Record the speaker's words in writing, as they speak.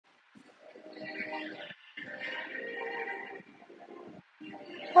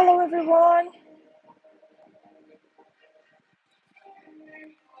Hello everyone.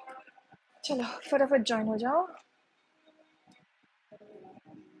 चलो फटाफट join हो जाओ.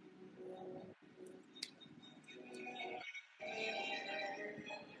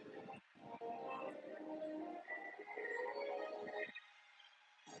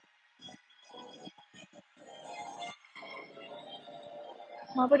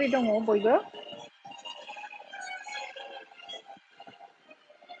 माबोरै दङ बयबो?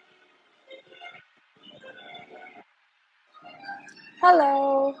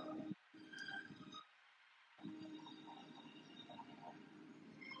 Hello.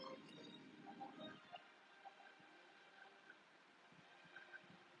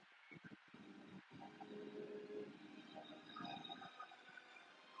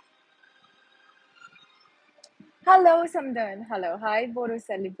 Hello Samdan. Hello. Hi Bodo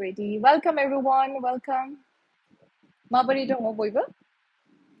celebrity. Welcome everyone. Welcome. माबोरै दङ बयबो?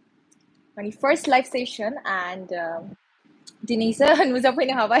 माने first live session and दिनैसो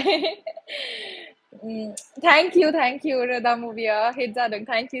नुजाफैनो हाबाय. Thank you Rada Movia. Hit जादों.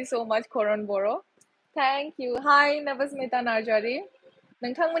 Thank you so much Koran Boro. Thank you. Hi Navasmita Narjari.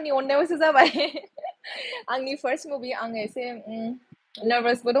 नोंथांमोननि अननायावसो जाबाय. आंनि first movie आं एसे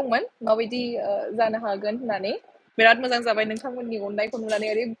नार्भासबो दंमोन माबायदि जानो हागोन होननानै बिराद मोजां जाबाय नोंथांमोननि अननायखौ नुनानै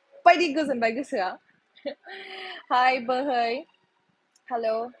ओरैबायदि गोजोनबाय गोसोआ. हाय बोहै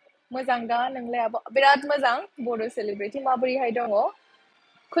हेलो मोजां दा नोंलाय आब' बिराद मोजां बड' सेलिब्रिटी माबोरैहाय दङ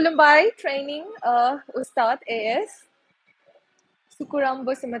खुलुमबाय ट्रेनिं उस्ताद एएस सुकुराम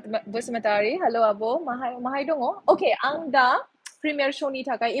बसुमतारी हेलो आब' माहाय दङ अके आं दा प्रिमियार श'नि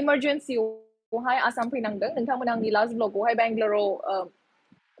थाखाय इमारजेन्सियावहाय आसाम फैनांदों नोंथांमोन आंनि लास्ट ब्लगआवहाय बेंगलराव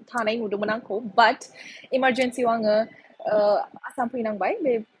थानाय नुदोंमोन आंखौ बाट इमारजेन्सियाव आङो आसाम फैनांबाय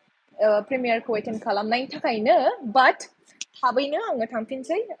बे प्रिमियारखौ एटेन्ड खालामनायनि थाखायनो बाट थाबैनो आङो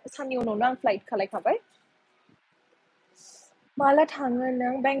थांफिनसै साननि उनावनो आं फ्लाइट खालायखाबाय माला थाङो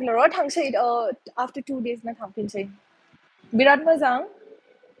नों बेंगलराव थांसै आफ्टर 2 days थांफिनसै बिराद मोजां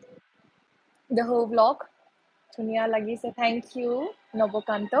the whole vlog Sonia lagi say thank you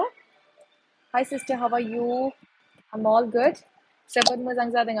Novokanto hi sister how are you I'm all good जोबोद मोजां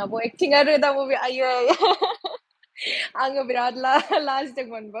जादों आब' एक्टिंआ रोदा मुभि आयै आङो बिराद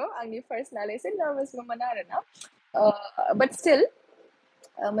लाजिदोंमोनबो आंनि फार्स्ट नालाय एसे नार्भासबोमोन आरोना but still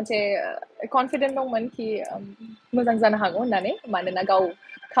मोनसे कन्फिडेन्ट दंमोन कि मोजां जानो हागौ होननानै मानोना गाव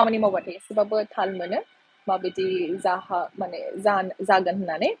खामानि मावबाथाय एसेबाबो थाल मोनो माबायदि माने जागोन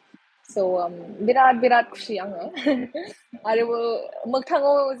होननानै स' बिराद खुसि आङो आरो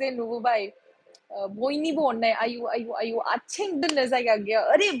मोगथाङाव जे नुबोबाय बयनिबो अननाय आयु आथिं दोननो जायगा गैया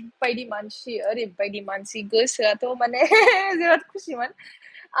ओरैबायदि मानसि गोसोआथ' माने बिराद खुसिमोन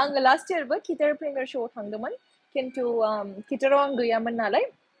आङो लास्ट इयारबो किटार प्रिमियार श'आव थांदोंमोन खिन्थु किटाराव आं गैयामोन नालाय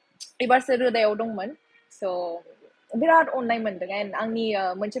एबारसो रोदायाव दंमोन स' बिराद अननाय मोनदों एन्ड आंनि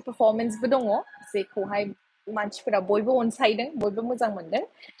मोनसे पारफर्मेन्सबो दङ जेखौहाय मानसिफोरा बयबो अनसायदों बयबो मोजां मोनदों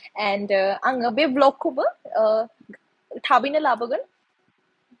एन्ड आङो बे ब्लगखौबो थाबैनो लाबोगोन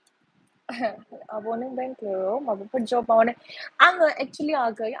आब' नों बेंगलराव माबाफोर जब मावनाय आङो एक्चुलि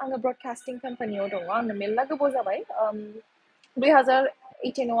आगै आङो ब्रडकास्टिं कम्पानियाव दङ आंनो मेरला गोबाव जाबाय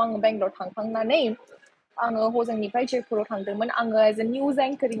 2018आव आङो बेंगलर थांखांनानै आङो हजोंनिफ्राय जयपुराव थांदोंमोन आङो एज ए निउज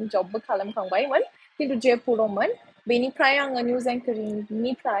एंकरिं जबबो खालामखांबायमोन खिन्थु जयपुरावमोन बेनिफ्राय आङो निउज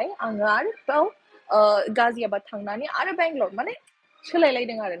एंकरिंनिफ्राय आङो आरोबाव गाजियाबाद थांनानै आरो बेंगलर माने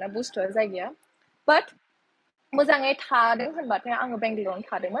सोलायलायदों आरोना बुस्थुआ जायगाया बाट मोजाङै थादों होनबाथाय आङो बेंगलरावनो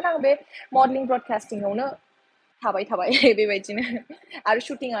थादोंमोन आं बे मडेलिं ब्रडकास्टिंआवनो थाबाय बेबायदिनो आरो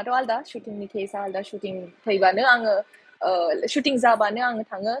शुटिंआथ' आलदा शुटिंनि केसआ आलदा शुटिं फैबानो आङो शुटिं जाबानो आङो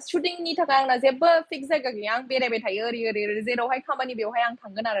थाङो शुटिंनि थाखाय आंना जेबो फिक्स जायगा गैया आं बेरायबाय थायो ओरै जेरावहाय खामानि बेवहाय आं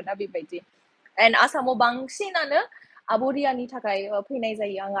थांगोन आरोना बेबायदि एन्ड आसामाव बांसिनानो आब'रियानि थाखाय फैनाय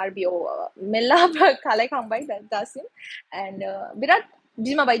जायो आं आरो बेयाव मेरला खालायखांबाय दासिम एन्ड बिराद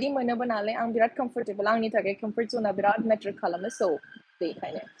बिमा बायदि मोनोबो नालाय आं बिराद कम्फर्टेबल आंनि थाखाय कम्फर्ट जोना बिराद मेटार खालामो स'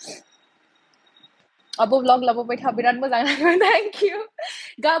 बेखायनो आब' ब्लग लाबोबाय था बिराद मोजां थेंक इउ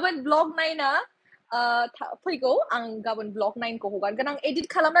गाबोन ब्लग नायना फैगौ आं गाबोन ब्लग 9खौ हगारगोन आं एडिट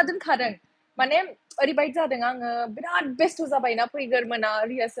खालामना दोनखादों माने ओरैबायदि जादों आङो बिराद बेस्थ' जाबायना फैगोर मोना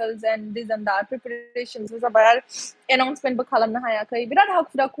रिहार्सेल्स एन्ड दिस एन्ड दाट प्रिपेरेशन्सबो जाबाय आरो एनाउन्समेन्टबो खालामनो हायाखै बिराद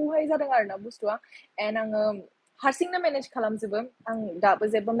हाखु दाखुहाय जादों आरोना बुस्थुआ एन्ड आङो हारसिंनो मेनेज खालामजोबो आं दाबो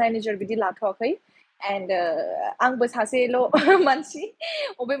जेबो मेनेजार बिदि लाथ'वाखै एन्ड आंबो सासेल' मानसि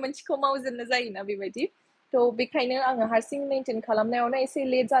अबे मोनसेखौ मावजेननो जायोना बेबायदि थ' बेखायनो आङो हारसिं मेइनटेन खालामनायावनो एसे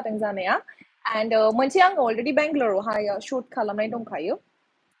लेट जादों जानाया एन्ड मोनसे आङो अलरेडि बेंगलरावहाय शुट खालामनाय दंखायो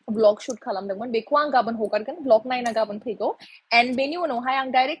vlog shoot खालामदोंमोन बेखौ आं गाबोन हगारगोन vlog नायना गाबोन फैगौ and बेनि उनावहाय आं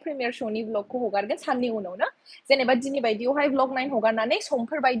डाइरेक्ट प्रिमियार श'नि vlogखौ हगारगोन साननि उनावनो जेनेबा दिनै बायदियावहाय vlog 9 हगारनानै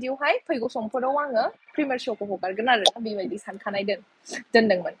समफोर बायदियावहाय फैगौ समफोराव आङो प्रिमियार श'खौ हगारगोन आरो बेबायदि सानखानाय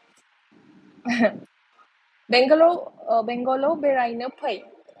दोनदोंमोन बेंगलाव बेरायनो फै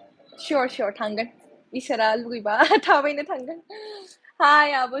sure थांगोन इसोरा लुगैबा थाबैनो थांगोन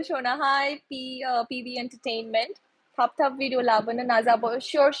हाय आब' सना हाय PB एन्टारटेनमेन्ट थाब भिडिअ लाबोनो नाजाबो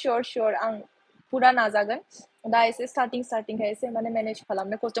sure आं पुरा नाजागोन दा एसे स्टार्टिंखाय एसे माने मेनेज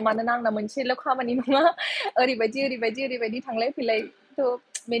खालामनो खस्थ' मानोना आंना मोनसेल' खामानि नङा ओरैबायदि थांलाय फैलाय थ'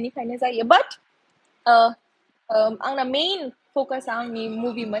 बेनिखायनो जायो बाट आंना मेइन फकासआ आंनि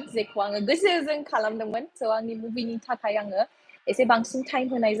मुभिमोन जेखौ आङो गोसोजों खालामदोंमोन स' आंनि मुभिनि थाखाय आङो एसे बांसिन टाइम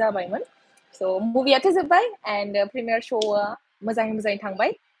होनाय जाबायमोन स' मुभियाथ' जोब्बाय एन्ड प्रिमियार श'आ मोजाङै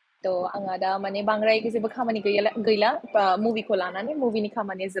थांबाय थ' आंहा दा माने बांद्राय जेबो खामानि गैला मुभिखौ लानानै मुभिनि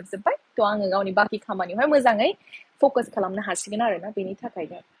खामानिया जोबजोब्बाय थ' आङो गावनि बाखि खामानियावहाय मोजाङै फकास खालामनो हासिगोन आरोना बेनि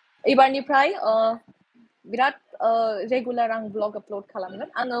थाखायनो एबारनिफ्राय बिराद रेगुलार आं ब्लग आपल'ड खालामगोन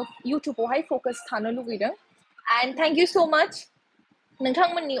आङो इउटुबावहाय फकास थानो लुगैदों एन्ड थेंक इउ सो माच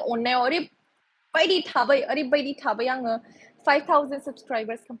नोंथांमोननि अननायाव ओरैबायदि थाबै आङो 5,000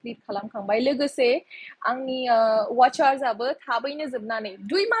 साबस्क्राइबार्स कमप्लिट खालामखांबाय लोगोसे आंनि वाच आवार्सआबो थाबैनो जोबनानै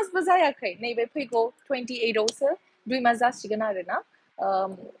 2 मासबो जायाखै नैबे फैगौ 28आवसो 2 मास जासिगोन आरोना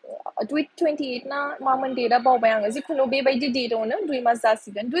 28 ना मामोन डेटआ बावबाय आङो जिखुनु बेबायदि डेटआवनो 2 मास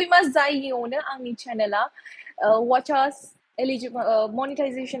जासिगोन 2 मास जायियावनो आंनि चेनेला वाच आवार्स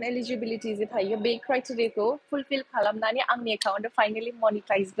monetization eligibility जे थायो बे क्राइटेरियाखौ फुलफिल खालामनानै आंनि एकाउन्टआव फाइनालि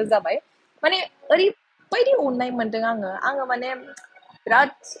मनिटाइजबो जाबाय माने ओरैबायदि अननाय मोनदों आङो माने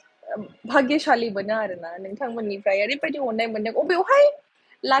बिराद भाग्यशालि मोनो आरोना नोंथांमोननिफ्राय ओरैबायदि अननाय मोनदों अबेयावहाय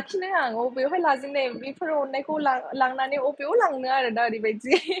लाखिनो आं अबेयावहाय लाजेननो बेफोर अननायखौ लांनानै अबेयाव लांनो आरोना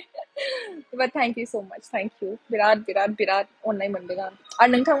ओरैबायदि बाट थेंक इउ सो माच थेंक इउ बिराद अननाय मोनदों आं आरो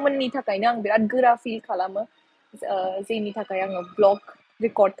नोंथांमोननि थाखायनो आं बिराद गोरा फिल खालामो जेनि थाखाय आङो ब्लग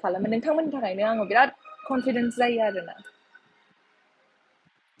रेकर्ड खालामो नोंथांमोननि थाखायनो आङो बिराद कनफिडेन्स जायो आरोना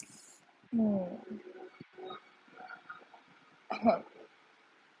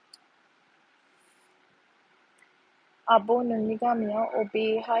आब' नोंनि गामिया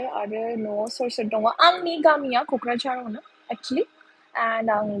अबेहाय आरो न'आव सोर दङ आंनि गामिया क'क्राझारावनो एक्चुलि एन्ड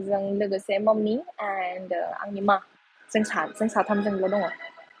आंजों लोगोसे मम्मी एन्ड आंनि मा जों साथामजोंल' दङ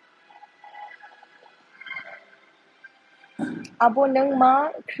आब' नों मा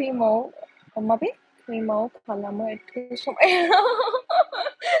क्रिमाव खालामो एथ' समाय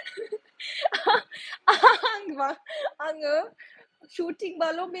आङो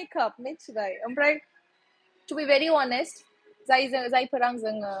शुटिंबाल' मेकआप मिथिबाय ओमफ्राय टु बी भेरि अनेस्ट जायफोर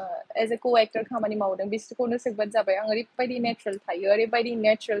आंजों एज ए को एक्टर खामानि मावदों बिसोरखौनो सोंबानो जाबाय आं ओरैबायदि नेचारेल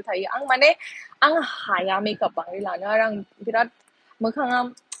थायो आं माने आं हाया मेकआप बांद्राय लानो आरो आं बिराद मोखाङा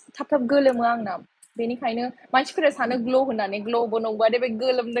थाब गोलोमो आंना बेनिखायनो मानसिफोरा सानो ग्ल' होननानै ग्ल'बो नंबा बे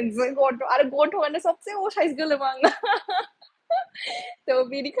गोलोमदों आरो गन्थंआनो सबसे असाइस गोलोमो आंना थ'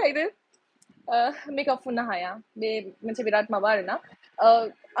 बेनिखायनो मेकआप फुननो हाया बे मोनसे बिराद माबा आरोना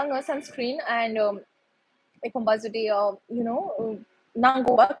आङो सानस्क्रिन एन्ड एखमबा जुदि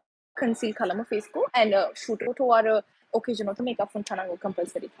नांगौबा कनसिल खालामो फेसखौ एन्ड शुटआवथ' आरो अकेजनावथ' मेकआप फुनखानांगौ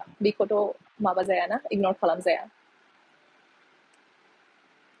कम्पालसारि बेखौथ' माबा जायाना इगनर खालामजाया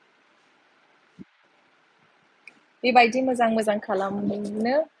बेबायदि मोजां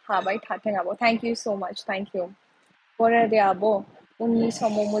खालामनो हाबाय थाथों आब' थेंक इउ सो माच थेंक इउ दे आब' उननि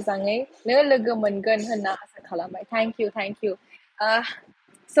समाव मोजाङैनो लोगो मोनगोन होनना आसा खालामबाय थेंक इउ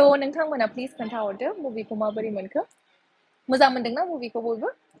स' नोंथांमोना प्लिज खोन्थाहरदो मुभिखौ माबोरै मोनखो मोजां मोनदोंना मुभिखौ बयबो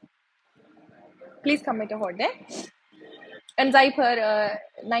please comment Har Day and जायफोर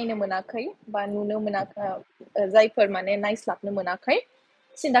नायनो मोनाखै बा नुनो मोनाखै जायफोर माने नायस्लाबनो मोनाखै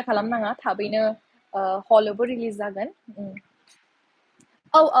सिन्था खालामनाङा थाबैनो हलावबो रिलिज जागोन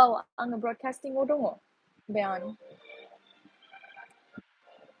औ आङो ब्रडकास्टिंआव दङ बेयाव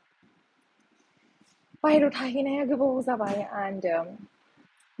बाहेरायाव थाहैनाया गोबाव जाबाय एन्ड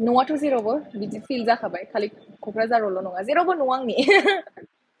न'आथ' जेरावबो बिदि फिल जाखाबाय खालि क'क्राझारावल' नङा जेरावबो न'आ आंनि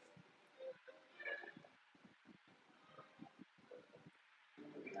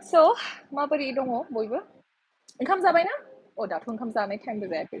स' माबोरै दङ बयबो ओंखाम जाबायना दाथ' ओंखाम जानाय टाइमबो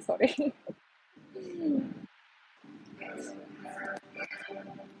जायाखै सरि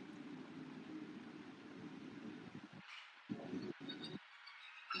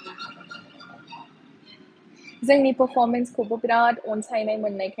जोंनि पारफर्मेन्सखौबो बिराद अनसायनाय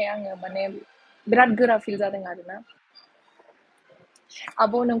मोननायखाय आङो माने बिराद गोरा फिल जादों आरोना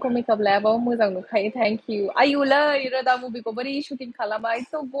आब' नोंखौ मेकआप लायाबाबो मोजां नुखायो थेंक इउ आयुलै रोदा मुभिखौ बोरै शुटिं खालामा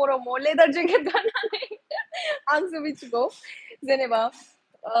एथ' गरमाव लेदार जेकेट गाननानै आंसो मिथिगौ जेनेबा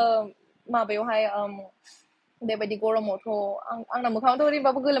माबायावहाय बेबायदि गरमावथ' आंना मोखाङावथ'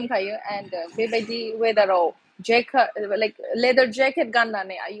 ओरैबाबो गोलोमखायो एन्ड बेबायदि वेदाराव जेकेट लाइक लेदार जेकेट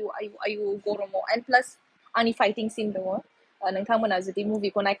गाननानै आयु आयु आयु गरमाव एन्ड प्लास आंनि फाइटिं सिन दङ नोंथांमोना जुदि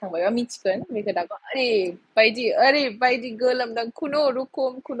मुभिखौ नायखांबायबा मिथिगोन बे खोथाखौ ओरैबायदि गोलोमदों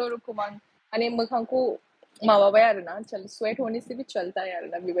खुनुरुखुम आं माने मोखांखौ माबाबाय आरोना चल स्वेट होने से भी चलता है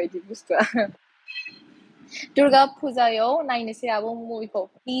आरोना बेबायदि बुस्थुआ दुर्गा फुजायाव नायनोसै आब' मुभिखौ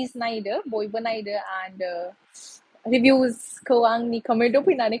प्लिज नायदो बयबो नायदो एन्ड रिभिउसखौ आंनि कमेन्टआव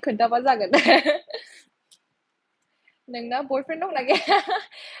फैनानै खोन्थाबा जागोन नोंना बयफ्रेन्ड दंना गैया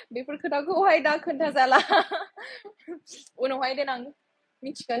बेफोर खोथाखौहाय दा खोन्थाजाला उनावहाय देनां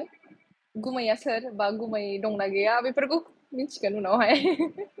मिथिगोन गुमैया सोर बा गुमै दंना गैया बेफोरखौ मिथिगोन उनावहाय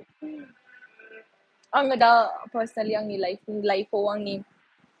आङो दा पार्सनेलि आंनि लाइफआव आंनि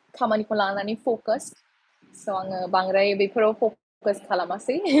खामानिखौ लानानै फकास स' आङो बांद्राय बेफोराव फकास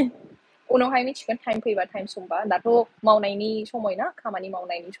खालामासै उनावहाय मिथिगोन टाइम फैबा टाइम समबा दाथ' मावनायनि समय ना खामानि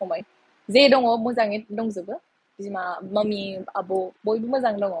मावनायनि समय जे दङ मोजाङै दंजोबो बिमा मामि आब' बयबो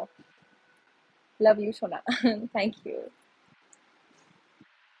मोजां दङ लाभ इउ सना थेंक इउ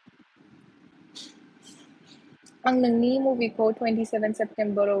आं नोंनि मुभिखौ 27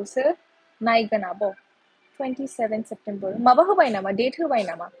 सेप्टेम्बरावसो नायगोन आब' 27 सेप्टेम्बर माबा होबाय नामा डेट होबाय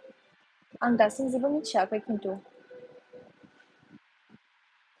नामा आं दासिम जेबो मिथियाखै खिन्थु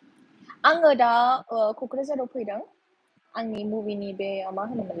आङो दा क'क्राझाराव फैदों आंनि मुभिनि बे मा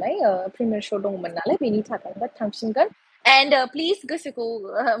होनोमोनलाय प्रिमियार श' दंमोन नालाय बेनि थाखाय थांफिनगोन एन्ड प्लिज गोसोखौ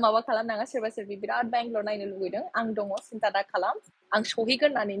माबा खालामनाङा सोरबा सोरबि बिराद बेंगलर नायनो लुगैदों आं दङ सिन्था दा खालाम आं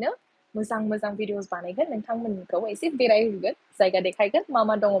सहैगोन होननानैनो मोजां मोजां भिडिअस बानायगोन नोंथांमोनखौ एसे बेरायहोगोन जायगा देखायगोन मा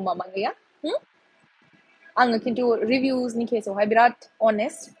मा दङ मा मा गैया आङो खिन्थु रिभिउसनि केसावहाय बिराद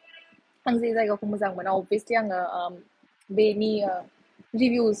अनेस्ट आं जे जायगाखौ मोजां मोना अबभियासलि आङो बेनि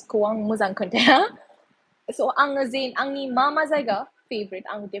रिभिउसखौ आं मोजां खोन्थाया स' आङो जे आंनि मा जायगा फेभरेट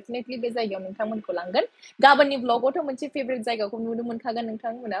आं डेफिनेटलि बे जायगायाव नोंथांमोनखौ लांगोन गाबोननि ब्लगावथ' मोनसे फेभरेट जायगाखौ नुनो मोनखागोन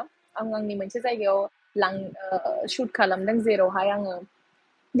नोंथांमोना आं आंनि मोनसे जायगायाव शुट खालामदों जेरावहाय आङो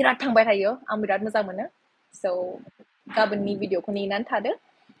बिराद थांबाय थायो आं बिराद मोजां मोनो स' गाबोननि भिडिअखौ नेनानै थादो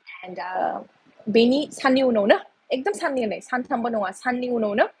एन्ड बेनि साननि उनावनो एकदम सानथामबो नङा साननि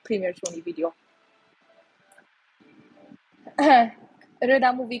उनावनो प्रिमियार श'नि भिडिअ रोदा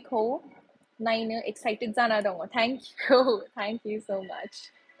मुभिखौ नायनो एक्साइटेड जाना दङ थेंक इउ स' माच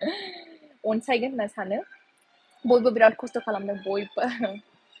अनसायगोन होनना सानो बयबो बिराद खस्थ' खालामदों बयबो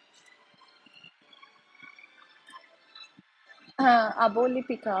आब'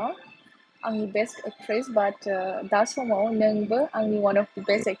 लिपिका आंनि बेस्ट एक्ट्रेस बाट दा समाव नोंबो आंनि वान अफ द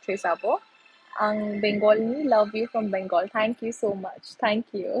बेस्ट एक्ट्रेस आब' आं बेंगलनि लाभ U from Bengal thank you स' माच thank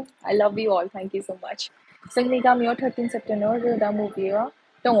you I love U all thank you स' माच जोंनि गामियाव 13 सेप्टेम्बराव रोदा मुभिया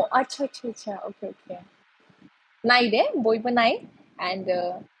दङ अच्छा अके नाय दे बयबो नाय एन्ड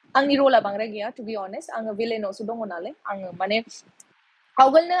आंनि रला बांद्राय गैया टु बि अनेस्ट आङो भिलेनावसो दङ नालाय आङो माने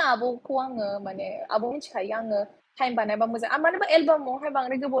आवगोलनो आब'खौ आङो माने आब' मिथिखायो आङो टाइम बानायबा मोजां मानोबा एलबामावहाय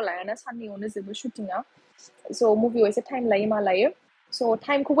बांद्राय गोबाव लायाना साननैयावनो जोबो शुटिंआ स' मुभियाव एसे टाइम लायो मा लायो स'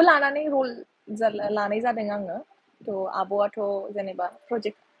 टाइमखौबो लानानै रल लानाय जादों आङो थ' आब'आथ' जेनेबा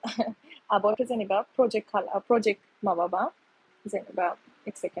प्रजेक्ट माबाबा जेनेबा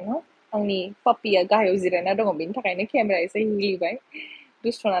एक सेकेन्डआव आंनि पापिया गाहायाव जिरायना दङ बेनि थाखायनो केमेरा एसे हिलिबाय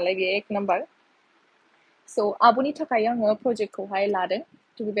दुस्थ' नालाय बेयो एक नाम्बार स' आब'नि थाखाय आङो प्रजेक्टखौहाय लादों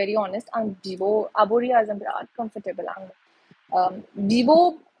टु बि भेरि अनेस्ट आं आब' रियाजों बिराद कमफर्टेबल आं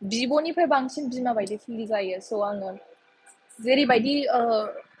बिब'निफ्राय बांसिन बिमा बायदि फिल जायो स' आङो जेरैबायदि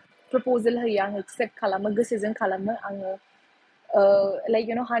प्रप'जेल होयो आं एक्सेप्ट खालामो गोसोजों खालामो आङो लाइक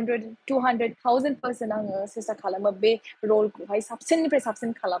 100,200,000% आङो सेस्था खालामो बे रलखौहाय साबसिननिफ्राय साबसिन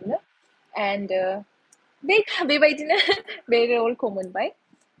खालामनो एन्ड बेबायदिनो बे रलखौ मोनबाय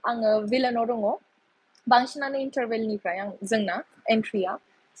आङो भिलेनाव दङ बांसिनानो इन्टारभेलनिफ्राय जोंना एन्ट्रिया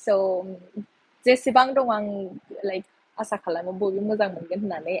स' जेसेबां दं आं लाइक आसा खालामो बयबो मोजां मोनगोन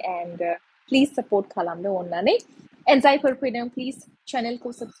होननानै एन्ड प्लिज सापर्ट खालामदो अननानै एन्ड जायफोर फैदों प्लिज चेनेलखौ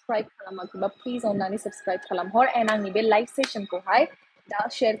साबस्क्राइब खालामाखैबा प्लिज अननानै साबस्क्राइब खालामहर एन्ड आंनि बे लाइभ सेसनखौहाय दा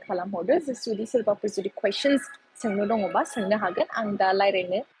शेयार खालामहरदो जुदि सोरबाफोर जुदि कुइसन्स सोंनो दङबा सोंनो हागोन आं दा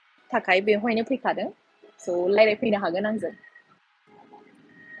रायज्लायनो थाखाय बेवहायनो फैखादों स' रायज्लायफैनो हागोन आंजों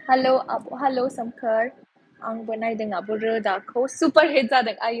हेल' सोमखोर आंबो नायदों आब' रोदाखौ सुपार हिट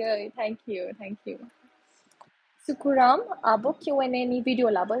जादों आयै थेंक इउ सुकुराम आब' Q&A नि भिडिअ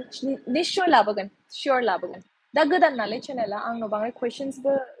निस्सय लाबोगोन सियर लाबोगोन दा गोदान नालाय चेनेला आंनाव बांद्राय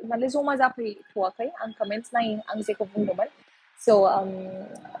कुइसन्सबो माने जमा जाफैथ'वाखै आं कमेन्ट्स नायो आं जेखौ बुंदोंमोन स'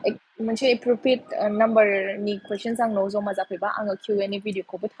 मोनसे एप्रोप्रियेट नाम्बारनि कुइसन्स आंनाव जमा जाफैबा आङो Q&A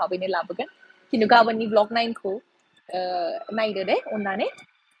भिडिअखौबो थाबैनो लाबोगोन खिन्थु गाबोननि ब्लग 9खौ नायदो दे अननानै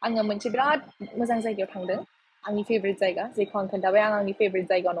आङो मोनसे बिराद मोजां जायगायाव थांदों आंनि फेभरेट जायगा जेखौ आं खोन्थाबाय आं आंनि फेभरेट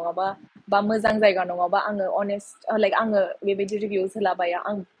जायगा नङाबा बा मोजां जायगा नङाबा आङो अनेस्ट लाइक आङो बेबायदि रिभिउस होलाबाया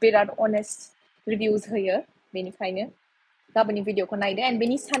आं बिराद अनेस्ट रिभिउस होयो बेनिखायनो गाबोननि भिडिअखौ नायदो एन्ड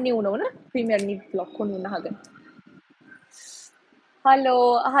बेनि साननि उनावनो प्रिमियारनि ब्लगखौ नुनो हागोन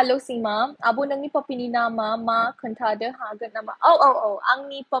हेल' सीमा आब' नोंनि पप्पिनि नामा मा खोन्थादो हागोन नामा औ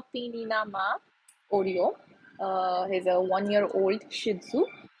आंनि पप्पिनि नामा Oreo he's a 1 year old Shih Tzu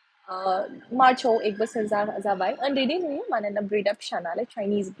मार्चआव 1 बोसोर जाबाय उन्दैनि नुयो मानोना ब्रिडआ फिसा नालाय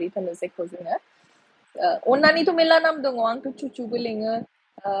चाइनिज ब्रिड होनो जायखौ जोङो अननानैथ' मेरला नाम दङ आंथ' चुचुबो लेङो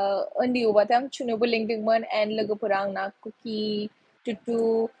उन्दैयावबाथाय आं चुनुबो लेंदोंमोन एन्ड लोगोफोरा आंना कुकि टुटु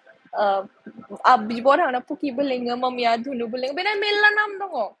बिब'आ थांना पुकिबो लेङो मम्मिया धुनुबो लेङो बेना मेरला नाम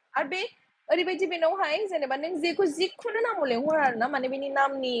दङ आरो बे ओरैबायदि बेनावहाय जेनेबा नों जेखौ जिखुनु नामाव लेंहर आरोना माने बेनि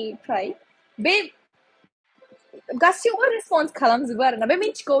नामनिफ्राय बे गासैयावबो रेसपन्स खालामजोबो आरोना बे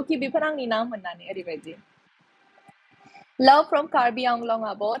मिथिगौ कि बेफोर आंनि नाम होननानै ओरैबायदि Love from Karbi Anglong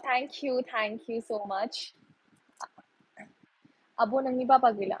abo. Thank you so much. Abo नोंनि बाबा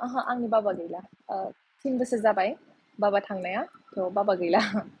गैला आंनि बाबा गैला 3 बोसोर जाबाय बाबा थांनाया थ' बाबा गैला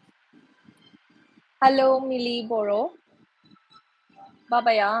हेल' मिलि बर'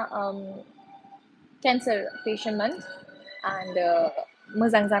 बाबाया केन्सार पेशेन्टमोन एन्ड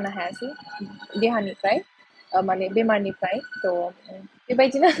मोजां जानो हायासै देहानिफ्राय माने बेमारनिफ्राय थ'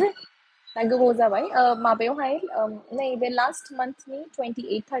 बेबायदिनो दा गोबाव जाबाय माबायावहाय नैबे लास्ट मान्थनि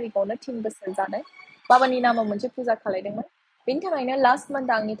 28 थारिखआवनो 3 बोसोर जादों बाबानि नामाव मोनसे फुजा खालायदोंमोन बेनि थाखायनो लास्ट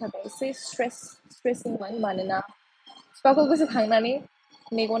मान्थआ आंनि थाखाय एसे स्ट्रेसिंमोन मानोना बिफाखौ गोसोखांनानै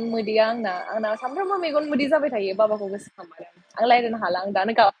मेगन मोदैया आंना सानफ्रोमबो मेगन मोदै जाबाय थायो बाबाखौ गोसोखांबानो आं रायज्लायनो हाला आं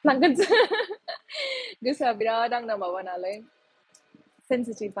दानो गाबफ्लांगोनसो गोसोआ बिराद आंना माबा नालाय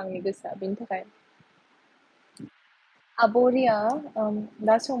सेन्सिटिभ आंनि गोसोआ बेनि थाखाय आब'रिया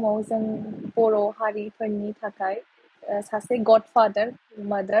दा समाव जों बर' हारिफोरनि थाखाय सासे godfather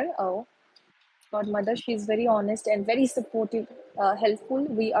mother godmother she is very honest and very supportive helpful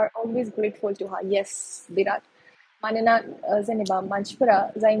we are always grateful to her yes बिराद मानोना जेनेबा मानसिफोरा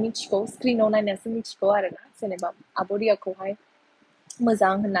जाय मिथिगौ स्क्रिनाव नायनासो मिथिगौ आरोना जेनेबा आब'रियाखौहाय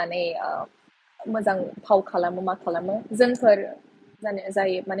मोजां होननानै मोजां फाव खालामो मा खालामो जोंफोर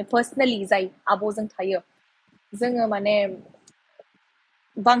जाय माने पार्सनेलि जाय आब'जों थायो जोङो माने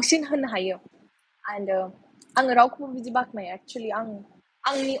बांसिन होनो हायो एन्ड आङो रावखौबो बिदि बाख्नाया एक्चुअलि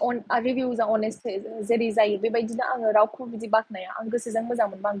आंनि रिभिउजा अनेस्ट जेरै जायो बेबायदिनो आङो रावखौबो बिदि बाख्नाया आं गोसोजों मोजां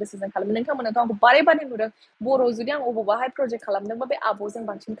मोनबा आं गोसोजों खालामो नोंथांमोनाथ' आंखौ बारे बारे नुदों बर' जुदि आं अबावबाहाय प्रजेक्ट खालामदोंबा बे आब'जों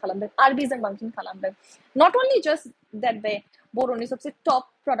बांसिन खालामदों आरबिजों बांसिन खालामदों नट अनलि जास्ट देट बे बर'नि सबसे टप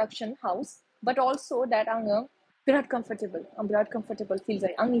प्रडाक्शन हाउस बाट अल्सो देट आङो बिराद कम्फर्टेबल फिल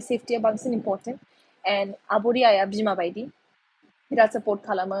जायो आंनि सेफ्टिया बांसिन इम्पर्टेन्ट एन्ड आब'रियाया बिमा बायदि बिराद सापर्ट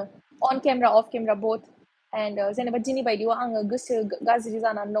खालामो अन केमेरा अफ केमेरा बोथ एन्ड जेनेबा दिनै बायदियाव आङो गोसो गाज्रि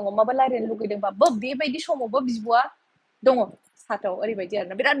जानानै दङ माबा रायज्लायनो लुगैदोंबाबो बेबायदि समावबो बिब'आ दङ साथाव ओरैबायदि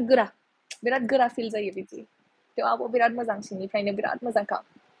आरोना बिराद गोरा फिल जायो बिदि थ' आब' बिराद मोजां सिंनिफ्रायनो बिराद मोजांखा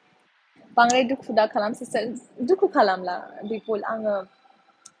बांद्राय दुखु दा खालाम सिस्टार दुखु खालामला बिपुल आङो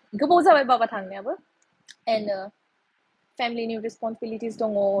गोबाव जाबाय बाबा थांनायाबो एन्ड फेमिलिनि रेसपन्सिबिलिटिस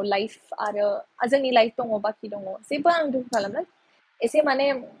दङ लाइफ आरो जोंनि लाइफ दङ बाखि दङ जेबो आं दुखु खालामला एसे माने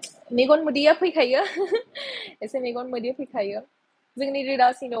मेगन मोदैया फैखायो एसे मेगन मोदै फैखायो जोंनि रिदा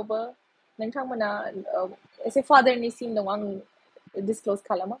सिनावबो नोंथांमोना एसे फादारनि सिन दं आं डिसक्ल'ज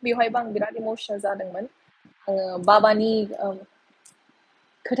खालामो बेवहायबो आं बिराद इमोसनेल जादोंमोन आङो बाबानि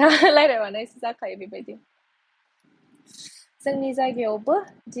खोथा रायज्लायबानो एसे जाखायो बेबायदि जोंनि जायगायावबो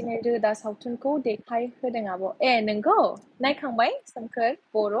दिनै रोदा सावथुनखौ देखायहोदों आब' नोंगौ नायखांबाय सोमखोर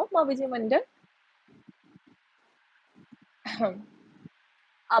बर' माबायदि मोनदों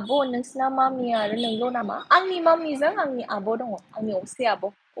आब' नोंसिना मामि आरो नोंल' नामा आंनि मामिजों आंनि आब' दङ आंनि असे आब'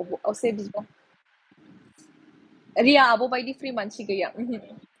 असे बिब' रिया आब' बायदि फ्रि मानसि गैया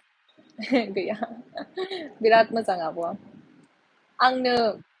गैया बिराद मोजां आब'आ आंनो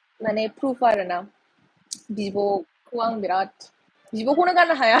माने प्रुफ आरोना बिब'खौ आं बिराद बिब'खौनो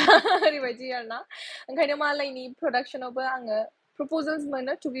गारनो हाया ओरैबायदि आरोना ओंखायनो मालायनि प्रडाक्शनावबो आङो प्रप'जेल्स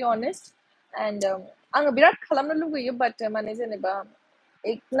मोनो टु बि अनेस्ट एन्ड आङो बिराद खालामनो लुगैयो बाट माने जेनेबा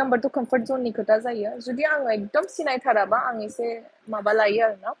एक नाम्बार थ' कम्फर्ट जननि खोथा जायो जुदि आङो एकदम सिनायथाराबा आं एसे माबा लायो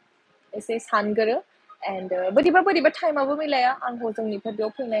आरोना एसे सानगोरो एन्ड बोरैबा टाइमाबो मिलाया आं हजोंनिफ्राय बेयाव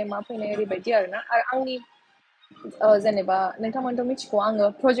फैनाय मा फैनाय ओरैबायदि आरोना आरो जेनेबा नोंथांमोनथ' मिथिगौ आङो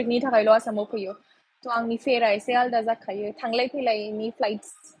प्रजेक्टनि थाखायल' आसामाव फैयो थ' आंनि फेरा एसे आलदा जाखायो थांलाय फैलायनि फ्लाइट्स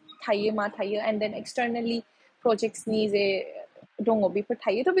थायो मा थायो एन्ड देन एक्सटार्नेलि प्रजेक्ट्सनि जे दङ बेफोर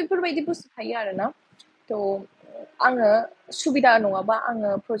थायो थ' बेफोरबायदि बुस्थु थायो आरोना थ' आङो सुबिदा नङाबा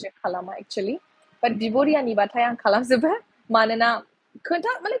आङो प्रजेक्ट खालामा एक्सुअलि बाट बिब'रियानिबाथाय आं खालामजोबो मानोना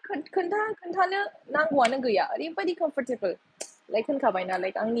खोन्थानो नांगौआनो गैया ओरैबायदि कमफर्टेबल लाइक होनखाबायना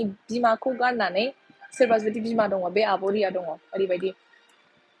लाइक आंनि बिमाखौ गारनानै सोरबा जुदि बिमा दङ बे आब'रिया दङ ओरैबायदि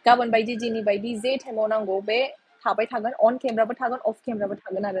गाबोन बायदि दिनै बायदि जे टाइमाव नांगौ बे थाबाय थागोन अन केमेराबो थागोन अफ केमेराबो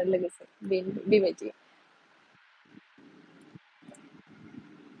थागोन आरो लोगोसे बेबायदि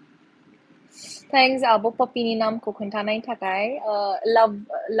थेंक्स आब' पपिनि नामखौ खोन्थानायनि थाखाय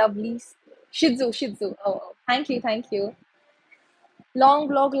lovelies शिजु औ थेंक इउ लं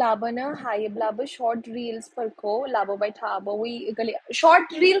ब्लग लाबोनो हायोब्लाबो शर्ट रिल्सफोरखौ लाबोबाय था आब'यै गोरलै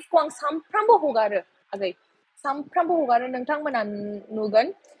शर्ट रिल्सखौ आं सानफ्रामबो हगारो आगै सानफ्रामबो हगारो नोंथांमोना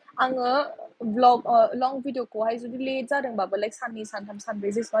नुगोन आङो ब्लग लं भिडिअखौहाय जुदि लेट जादोंबाबो लाइक साननै सानथाम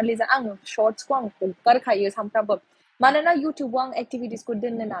सानब्रै जेसेबां लेट जादों आङो शर्ट्सखौ आं हगारखायो सानफ्रामबो मानोना इउटुबाव आं एक्टिभिटिसखौ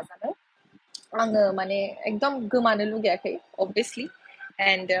दोननो नाजानो आङो माने एकदम गोमानो लुगैयाखै अबभियासलि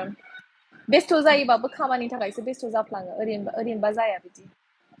एन्ड बेस्थ' जायोबाबो खामानि थाखायसो बेस्थ' जाफ्लाङो ओरैनोबा जाया बिदि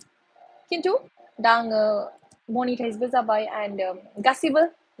खिन्थु दा आङो मनिटाइजबो जाबाय एन्ड गासैबो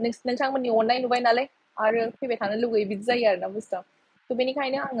नोंथांमोननि अननाय नुबाय नालाय आरो फैबाय थानो लुगैयो बिदि जायो आरोना बुस्थुआ थ'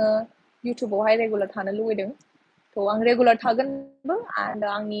 बेनिखायनो आङो इउटुबावहाय रेगुलार थानो लुगैदों थ' आं रेगुलार थागोनबो एन्ड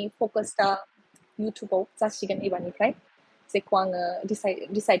आंनि फकासआ इउटुबाव जासिगोन एबारनिफ्राय जेखौ आङो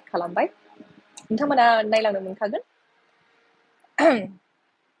डिसाइड खालामबाय नोंथांमोना नायलांनो मोनखागोन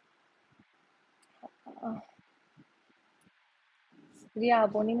रिया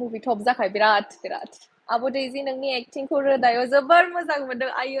आब'नि मुभि टप जाखाय बिराद आब' दैजि नोंनि एक्टिंखौ रोदायाव जोबोर मोजां मोनदों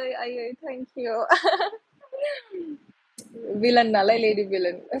आयै थेंक इउ विलन नालाय लेडि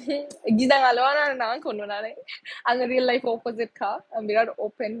विलन गिनाङाल' आरोना आंखौ नुनानै आङो रियेल लाइफ अपोजिटखा बिराद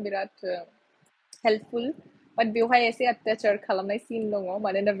अपेन बिराद हेल्पफुल बाट बेवहाय एसे अत्याचार खालामनाय सिन दङ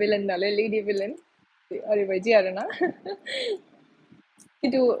मानोना विलन नालाय लेडि विलन ओरैबायदि आरोना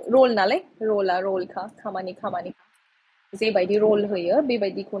खिन्थु रल नालाय रलखा खामानि जेबायदि रल होयो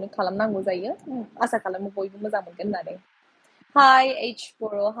बेबायदिखौनो खालामनांगौ जायो आसा खालामो बयबो मोजां मोनगोन होननानै हाय एच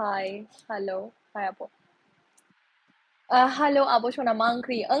बर' हाय हेल' हाय आब' हेल' आब' सना मा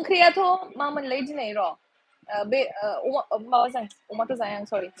ओंख्रियाथ' मामोनलै दिनै र' बे माबाजों अमाथ' जाया आं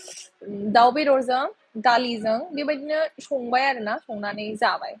सरि दाउ बेदरजों दालिजों बेबायदिनो संबाय आरोना संनानै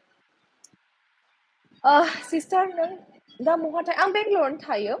जाबाय सिस्टार नों दा महाथाय आं बेंगलरावनो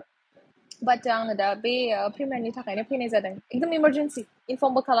थायो बाट आङो दा बे प्रिमियारनि थाखायनो फैनाय जादों एकदम इमारजेन्सि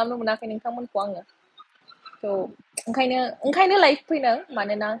इनफर्मबो खालामनो मोनाखै नोंथांमोनखौ आङो थ' ओंखायनो लाइभ फैदों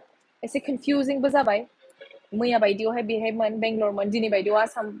मानोना एसे कनफिउजिंबो जाबाय मैया बायदियावहाय बेहायमोन बेंगलरमोन दिनै बायदियाव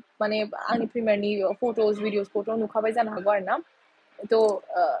आसाम माने आंनि प्रिमियारनि फट'स भिडिअसखौथ' नुखाबाय जानो हागौ आरो ना थ'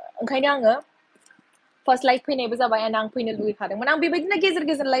 ओंखायनो आङो फार्स्ट लाइभ फैनायबो जाबाय एन्ड आं फैनो लुगैखादोंमोन आं बेबायदिनो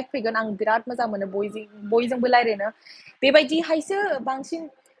गेजेर लाइभ फैगोन आं बिराद मोजां मोनो बयजोंबो रायज्लायनो बेबायदिहायसो बांसिन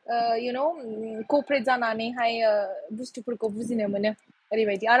कपारेट जानानैहाय बुस्थुफोरखौ बुजिनो मोनो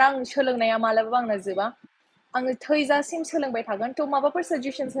ओरैबायदि आरो आं सोलोंनाया मालाबाबो आंना जोबा आङो थैजासिम सोलोंबाय थागोन थ' माबाफोर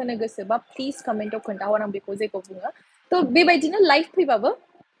साजेसन्स होनो गोसोबा प्लिज कमेन्टआव खोन्थाहर आं बेखौ जेखौ बुङो थ' बेबायदिनो लाइभ फैबाबो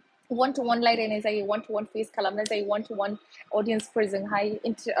वान टु वान रायज्लायनाय जायो वान टु वान फेस खालामनाय जायो वान टु वान अडियन्सफोरजोंहाय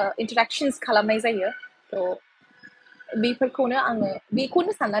इन्टारेक्सन्स खालामनाय जायो थ'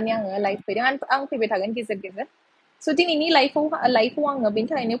 बेखौनो साननानै आङो लाइभ फैदों आं फैबाय थागोन गेजेर स' दिनैनि लाइफआव आङो बेनि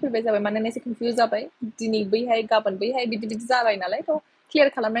थाखायनो फैबाय जाबाय मानोना एसे कनफिउज जाबाय दिनै बैहाय गाबोन बैहाय बिदि जाबाय नालाय थ' क्लियार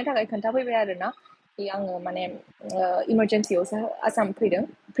खालामनायनि थाखाय खोन्थाफैबाय आरोना कि आङो माने इमारजेन्सियावसो आसाम फैदों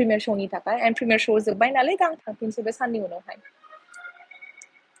प्रिमियार श'नि थाखाय एन्ड प्रिमियार श' जोब्बाय नालाय दा आं थांफिनसै बे साननि उनावहाय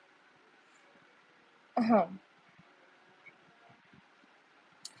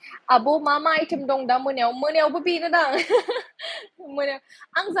आब' मा आइटेम दं दा मोनायावबो बेनो दां मोनायाव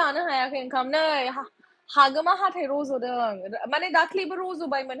आं जानो हायाखै ओंखाम नै हागोमा हाथाय रज'दों माने दाख्लैबो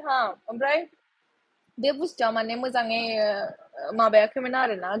रज'बायमोनहा ओमफ्राय बे बुस्थुआ माने मोजाङै माबायाखैमोन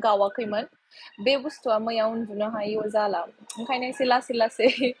आरोना गावाखैमोन बे बुस्थुआ मैया उन्दुनो हायैयाव जाला ओंखायनो एसे लासै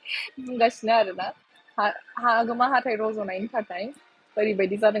बुंगासिनो आरोना हागोमा हाथाय रज'नायनि थाखाय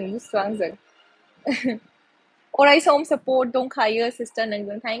ओरैबायदि जादों बुस्थुआ आंजों अराय सम सापर्ट दंखायो सिस्टार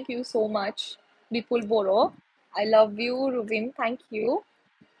नोंजों थेंक इउ स' माच बिपुल बर' I love you Rubin thank you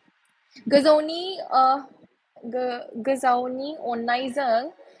गोजावनि अननायजों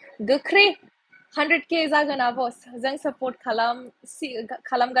गोख्रै 100K जागोन आब' जों सापर्ट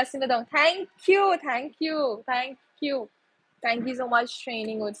खालामगासिनो दं थेंक इउ स' माच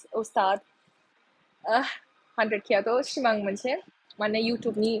ट्रेनिं उस्ताद 100K आथ' सिमां मोनसे माने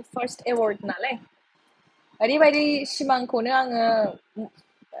YouTubeनि first award नालाय ओरैबायदि सिमांखौनो आङो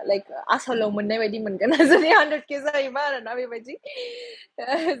like आसलाव मोननाय बायदि मोनगोन जुदि 100K जायोबा आरोना बेबायदि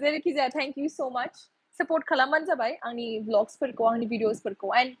जेरैखि जाया thank you so much support खालामबानो जाबाय आंनि vlogsफोरखौ आंनि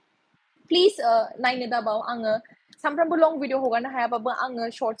videosफोरखौ and please नायनो दाबाव आङो सानफ्रामबो लं भिडिअ हगारनो हायाबाबो आङो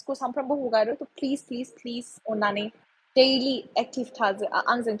शर्ट्सखौ सानफ्रामबो हगारो थ' प्लिज अननानै डेइलि एक्टिभ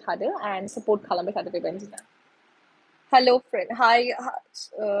आंजों थादो एन्ड सपोर्ट खालामबाय थादो बेबायदिनो हेल' फ्रेन्ड हाय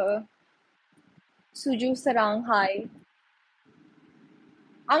सुजु सोरां हाय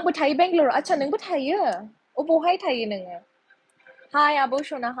आंबो थायो बेंगलर आच्छा नोंबो थायो अबावहाय थायो नोङो हाय आब'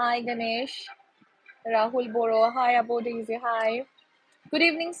 सना हाय गणेश राहुल बर' हाय आब' दैजे हाय गुड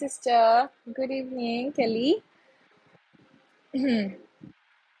इभिनिं सिस्टार गुड इभिनिं केली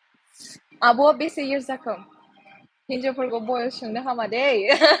आब'आ बेसे इयार्स जाखो हिन्जावफोरखौ बयस सोंनो हामा दे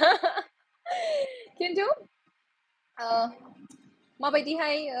खिन्थु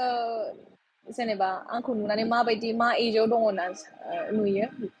माबायदिहाय जेनेबा आंखौ नुनानै माबायदि मा एजआव दङ होनना नुयो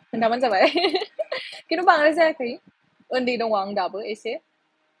खोन्थाबानो जाबाय खिन्थु बांद्राय जायाखै उन्दै दङ आं दाबो एसे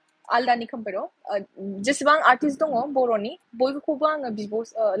आलदानि कम्पेयाराव जेसेबां आर्टिस्ट दङ बर'नि बयखौबो आङो बिब'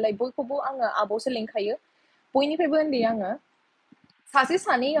 लाइक बयखौबो आङो आब'सो लिंखायो बयनिफ्रायबो उन्दै आङो सासे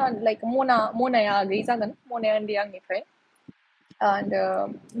सानै लाइक मनाया आगै जागोन मनाया उन्दै आंनिफ्राय and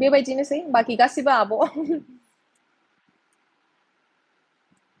बेबायदिनोसै बाखि गासिबो आब'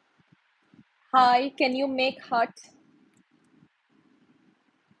 Hi, can you make heart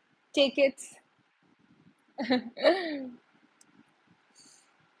tickets?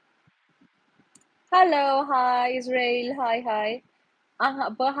 Hello, hi Israel, hi.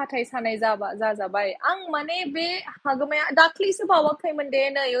 आंहाबो हाथाइ सानाय जाजाबाय आं माने बे हागोमाया दाख्लैसो बावाखैमोन दे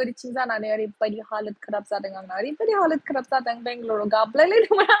नै ओरैथिं जानानै ओरैबायदि हालत खराब जादों आंना ओरैबायदि हालत खराब जादों बेंगलराव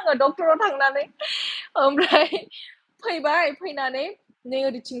गाबलायलायदोंमोन आङो डक्टराव थांनानै ओमफ्राय फैबाय फैनानै नै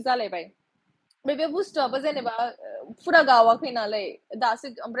ओरैथिं जालायबाय बे बुस्थुआबो जेनेबा फुरा गावाखै नालाय दासो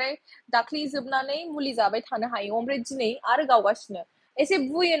ओमफ्राय दाख्लै जोबनानै मुलि जाबाय थानो हायो ओमफ्राय दिनै आरो गावगासिनो एसे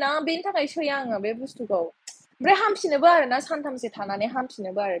बुयोना बेनि थाखाय सैया आङो बे बुस्थुखौ ओमफ्राय हामफिनोबो आरोना सानथामसो थानानै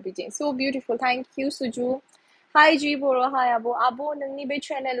हामफिनोबो आरो बिदि स' बिउटिफुल थैंक इउ सुजु हाय जि बर' हाय आब' नोंनि बे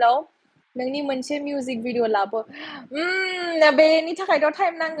चेनेलाव नोंनि मोनसे मिउजिक भिडिअ लाबो बेनि थाखायथ'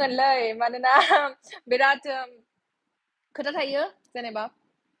 टाइम नांगोनलै मानोना बिराद खोथा थायो जेनेबा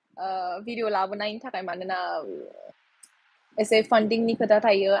भिडिअ लाबोनायनि थाखाय मानोना एसे फान्डिंनि खोथा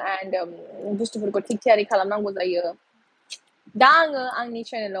थायो एन्ड बुस्थुफोरखौ थिग थियारि खालामनांगौ जायो दा आङो आंनि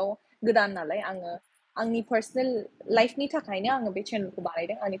चेनेलाव गोदान नालाय आङो आंनि पार्सनेल लाइफनि थाखायनो आङो बे चेनेलखौ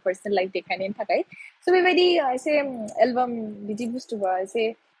बानायदों आंनि पार्सनेल लाइफ देखायनायनि थाखाय स' बेबायदि एसे एलबाम बिदि बुस्थुआ एसे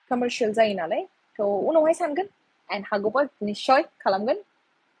कमार्शियेल जायो नालाय थ' उनावहाय सानगोन एन्ड हागौबा निस्सय खालामगोन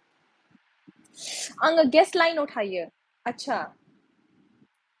आङो गेस्ट लाइनाव थायो आच्छा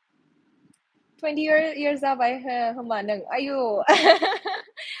 20 years जाबाय होमबा नों आयु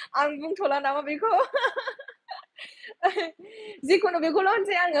आं बुंथ'ला नामा बेखौ जिखुनु बेखौल'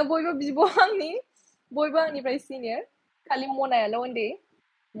 होनसै आङो बयबो बिब' बयबो आंनिफ्राय सिनियर खालि मनायाल' उन्दै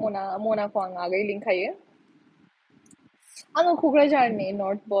मनाखौ आं आगै लिंखायो आङो क'क्राझारनि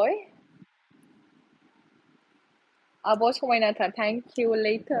नर्थ बय आब' समायनाथार थैंक इउ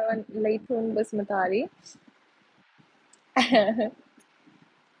लैथुन बसुमतारी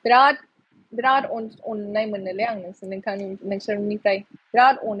बिराद अननाय मोनोलै आं नोंसोरनिफ्राय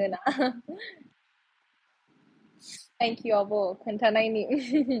बिराद अनोना थैंक इउ आब' खोन्थानायनि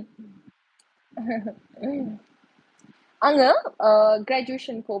आङो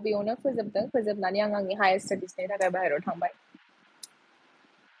ग्रेजुएसनखौ बेयावनो फोजोबनानै आं आंनि हायार स्टाडिसनि थाखाय बाहेरायाव थांबाय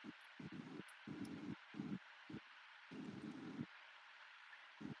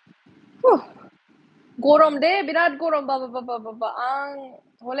गरम दे बिराद गरम बाबा आं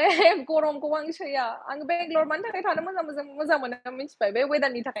हले गरमखौ आं सैया आं बेंगलर मानि थाखाय थानो मोजां मोनो मिथिबाय बे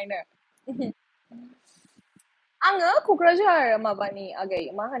वेदारनि थाखायनो आङो क'क्राझार माबानि आगै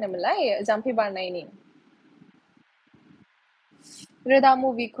मा होनोमोनलाय जाम्फै बारनायनि रोदा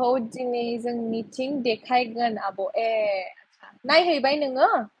मुभिखौ दिनै जोंनिथिं देखायगोन आब' नायहैबाय नोङो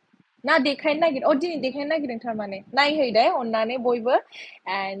ना देखायनो नागिर दिनै देखायनो नागिरदों थारमाने नायहै दे अननानै बयबो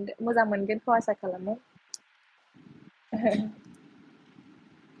एन्ड मोजां मोनगोनखौ आसा खालामो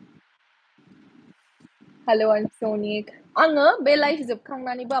हेल' आं सनिक आङो बे लाइफ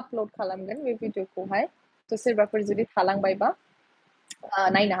जोबखांनानैबो आपल'ड खालामगोन बे भिडिअखौहाय थ' सोरबाफोर जुदि थालांबायबा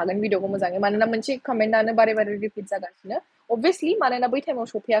नायनो हागोन भिडिअखौ मोजाङै मानोना मोनसे कमेन्टआनो बारे रिपिट जागासिनो अबभियासलि मानोना बै टाइमाव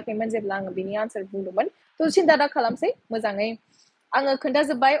सफैयाखैमोन जेब्ला आङो बिनि आनसार बुंदोंमोन थ' सिन्था दा खालामसै मोजाङै आङो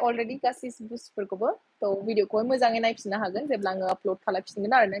खोन्थाजोब्बाय अलरेडि गासै बुस्थुफोरखौबो थ' भिडिअखौहाय मोजाङै नायफिननो हागोन जेब्ला आङो आपल'ड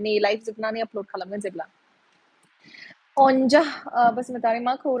खालामफिनगोन आरो नै लाइभ जोबनानै आपल'ड खालामगोन जेब्ला Onja Basumatary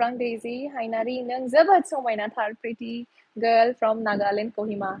Ma Kurang Daisy, Hainari Nang Zabat Somainathar, pretty girl from Nagaland,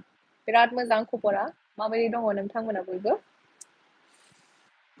 Kohima. Birat Mazang Kupora, Mabari dong on Tangana Bulgo.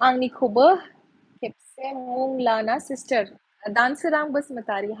 Angni Kuba, Kepse Mung Lana sister. Dancerang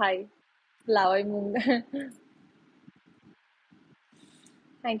Basumatary, hi. Lawai Mung.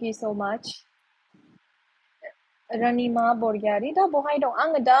 Thank you so much. Ranima Borgyari, da Bohai dong,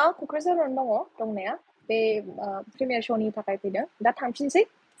 Angada, Kukrasa Rondo, Dongnea, be premier shoni Takaipida, that Tamchin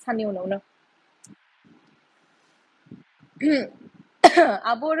Sanyo no.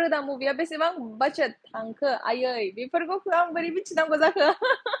 Abo roda movie बेसेबां budget थांखो आयै बेफोरखौ आं बोरै मिथिनांगौ जाखो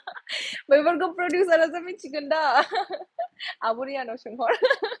बेफोरखौ producerआसो मिथिगोन दा आब'नि आनाव सोंहर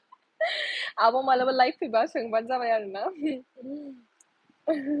आब' मालाबा live फैबा सोंबानो जाबाय आरोना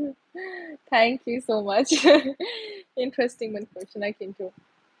thank you so much interesting मोन question खिन्थु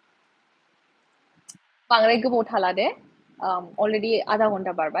बांद्राय गोबाव थाला दे already आधा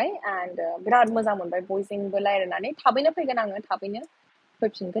घन्टा बारबाय and बिराद मोजां मोनबाय बयजोंबो रायलायनानै थाबैनो फैगोन आङो थाबैनो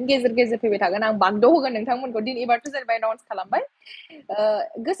फैफिनगोन गेजेर गेजेर फैबाय थागोन आं बागद' होगोन नोंथांमोनखौ दिन एबारथ' जेनेबा एनाउन्स खालामबाय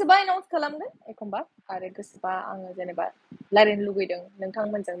गोसोबा एनाउन्स खालामगोन एखमबा आरो गोसोबा आङो जेनेबा रायलायनो लुगैदों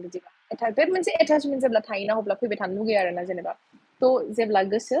नोंथांमोनजों बिदिबा बे मोनसे एटाचमेन्ट जेब्ला थायोना अब्ला फैबाय थानो लुगैयो आरोना जेनेबा थ' जेब्ला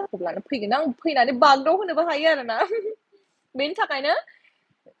गोसो अब्लानो फैगोन आं फैनानै बागद' होनोबो हायो आरोना बेनि थाखायनो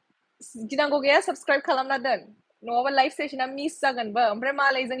गिनांगौ गैया साबस्क्राइब खालामना दोन नङाबा लाइभ सेसना मिस जागोनबो ओमफ्राय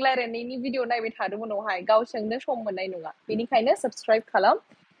मालायजों रायलायनायनि भिडिअ नायबाय थादों उनावहाय गाव सोंनो सम मोननाय नङा बेनिखायनो साबस्क्राइब खालाम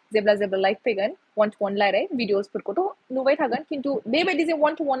जेब्ला जेब्ला लाइभ फैगोन वान टु वान रायलाय भिडिअसफोरखौथ' नुबाय थागोन खिन्थु बेबायदि जे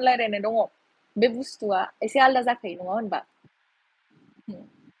वान टु वान रायलायनाय दङ बे बुस्थुआ एसे आलदा जाखायो नङा होनबा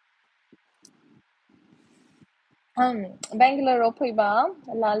बेंगलराव फैबा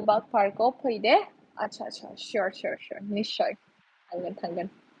लालबाग पार्कआव फै दे आच्छा आच्छा सियर सियर सियर निस्सय थांगोन थांगोन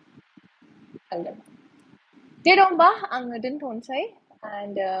थांगोन दे होमबा आङो दोनथ'नोसै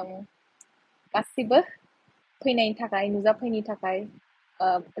and गासिबो फैनायनि थाखाय नुजाफैनायनि थाखाय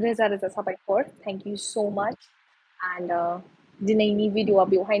रोजा रोजा साबायखर थेंक इउ सो माच and दिनैनि भिडिअआ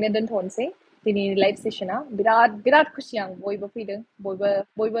बेवहायनो दोनथ'नोसै दिनैनि लाइभ सेसना बिराद बिराद खुसि आं बयबो फैदों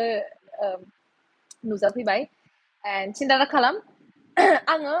बयबो नुजाफैबाय and सिन्था दा खालाम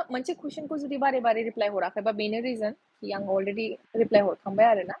आङो मोनसे कुइसनखौ जुदि बारे बारे रिप्लाइ हराखैबा बेनो रिजन कि आं अलरेडि रिप्लाइ हरखांबाय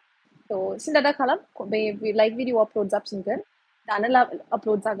आरोना थ' सिन्था दा खालाम बे लाइभ भिडिअ आपल'ड जाफिनगोन दानो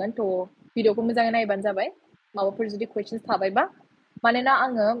आपल'ड जागोन थ' भिडिअखौ मोजाङै नायबानो जाबाय माबाफोर जुदि कुइसन्स थाबायबा मानोना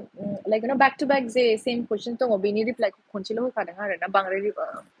आङो लाइक बेक टु बेक जे सेम कुइसन्स दङ बेनि रिप्लाइखौ खनसेल' होखादों आरोना बांद्राय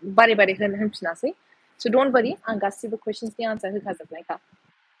बारे बारे होनफिनासै स' डन्ट वरि आं गासिबो कुइसन्सनि आन्सार होखाजोबनायखा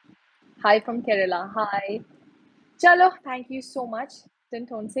हाय फ्रम केरेला हाय चलो थेंक इउ सो माच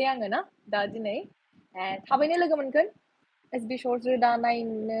दोनथ'नोसै आङो ना दा दिनै थाबैनो लोगो मोनगोन एस बि शर्ट रोदा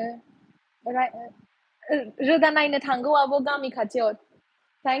नायनो रोदा नायनो थांगौ आब' गामि खाथियाव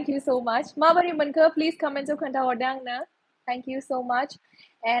थेंक इउ सो माच माबोरै मोनखो प्लिज कमेन्ट्सआव खोन्थाहरदो आंनो थेंक इउ सो माच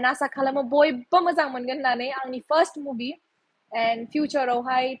एन्ड आसा खालामो बयबो मोजां मोनगोन होननानै आंनि फार्स्ट मुभि एन्ड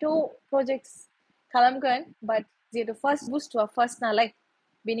फिउचारावहायथ' प्रजेक्ट्स खालामगोन बाट जिहेतु फार्स्ट बुस्थुआ फार्स्ट नालाय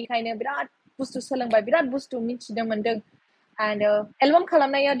बेनिखायनो बिराद बुस्थु सोलोंबाय बिराद बुस्थु मिथिनो मोन्दों एन्ड एलबाम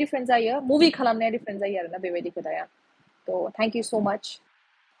खालामनाया डिफारेन्ट जायो मुभि खालामनाया डिफारेन्ट जायो आरोना बेबायदि खोथाया थ' थेंक इउ सो माच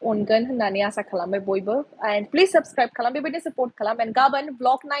अनगोन होननानै आसा खालामबाय बयबो एन्ड प्लिज साबस्क्राइब खालाम बेबायदि सापर्ट खालाम एन्ड गाबोन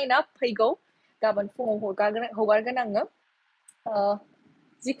ब्लग नायना फैगौ गाबोन फुङाव हगारगोन आङो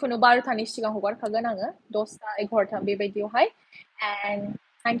जिखुनु 12थानि सिगां हगारखागोन आङो 10ता 11ता बेबायदियावहाय एन्ड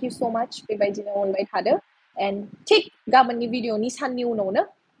थेंक इउ सो माच बेबायदिनो अनबाय थादो एन्ड थिक गाबोननि भिडिअनि साननि उनावनो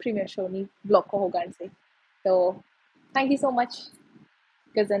प्रिमियार श'नि ब्लगखौ हगारनोसै थ' थेंक इउ सो माच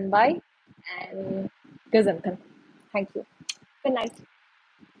गोजोनबाय एन्ड गोजोन्थों थेंक इउ गुड नाइट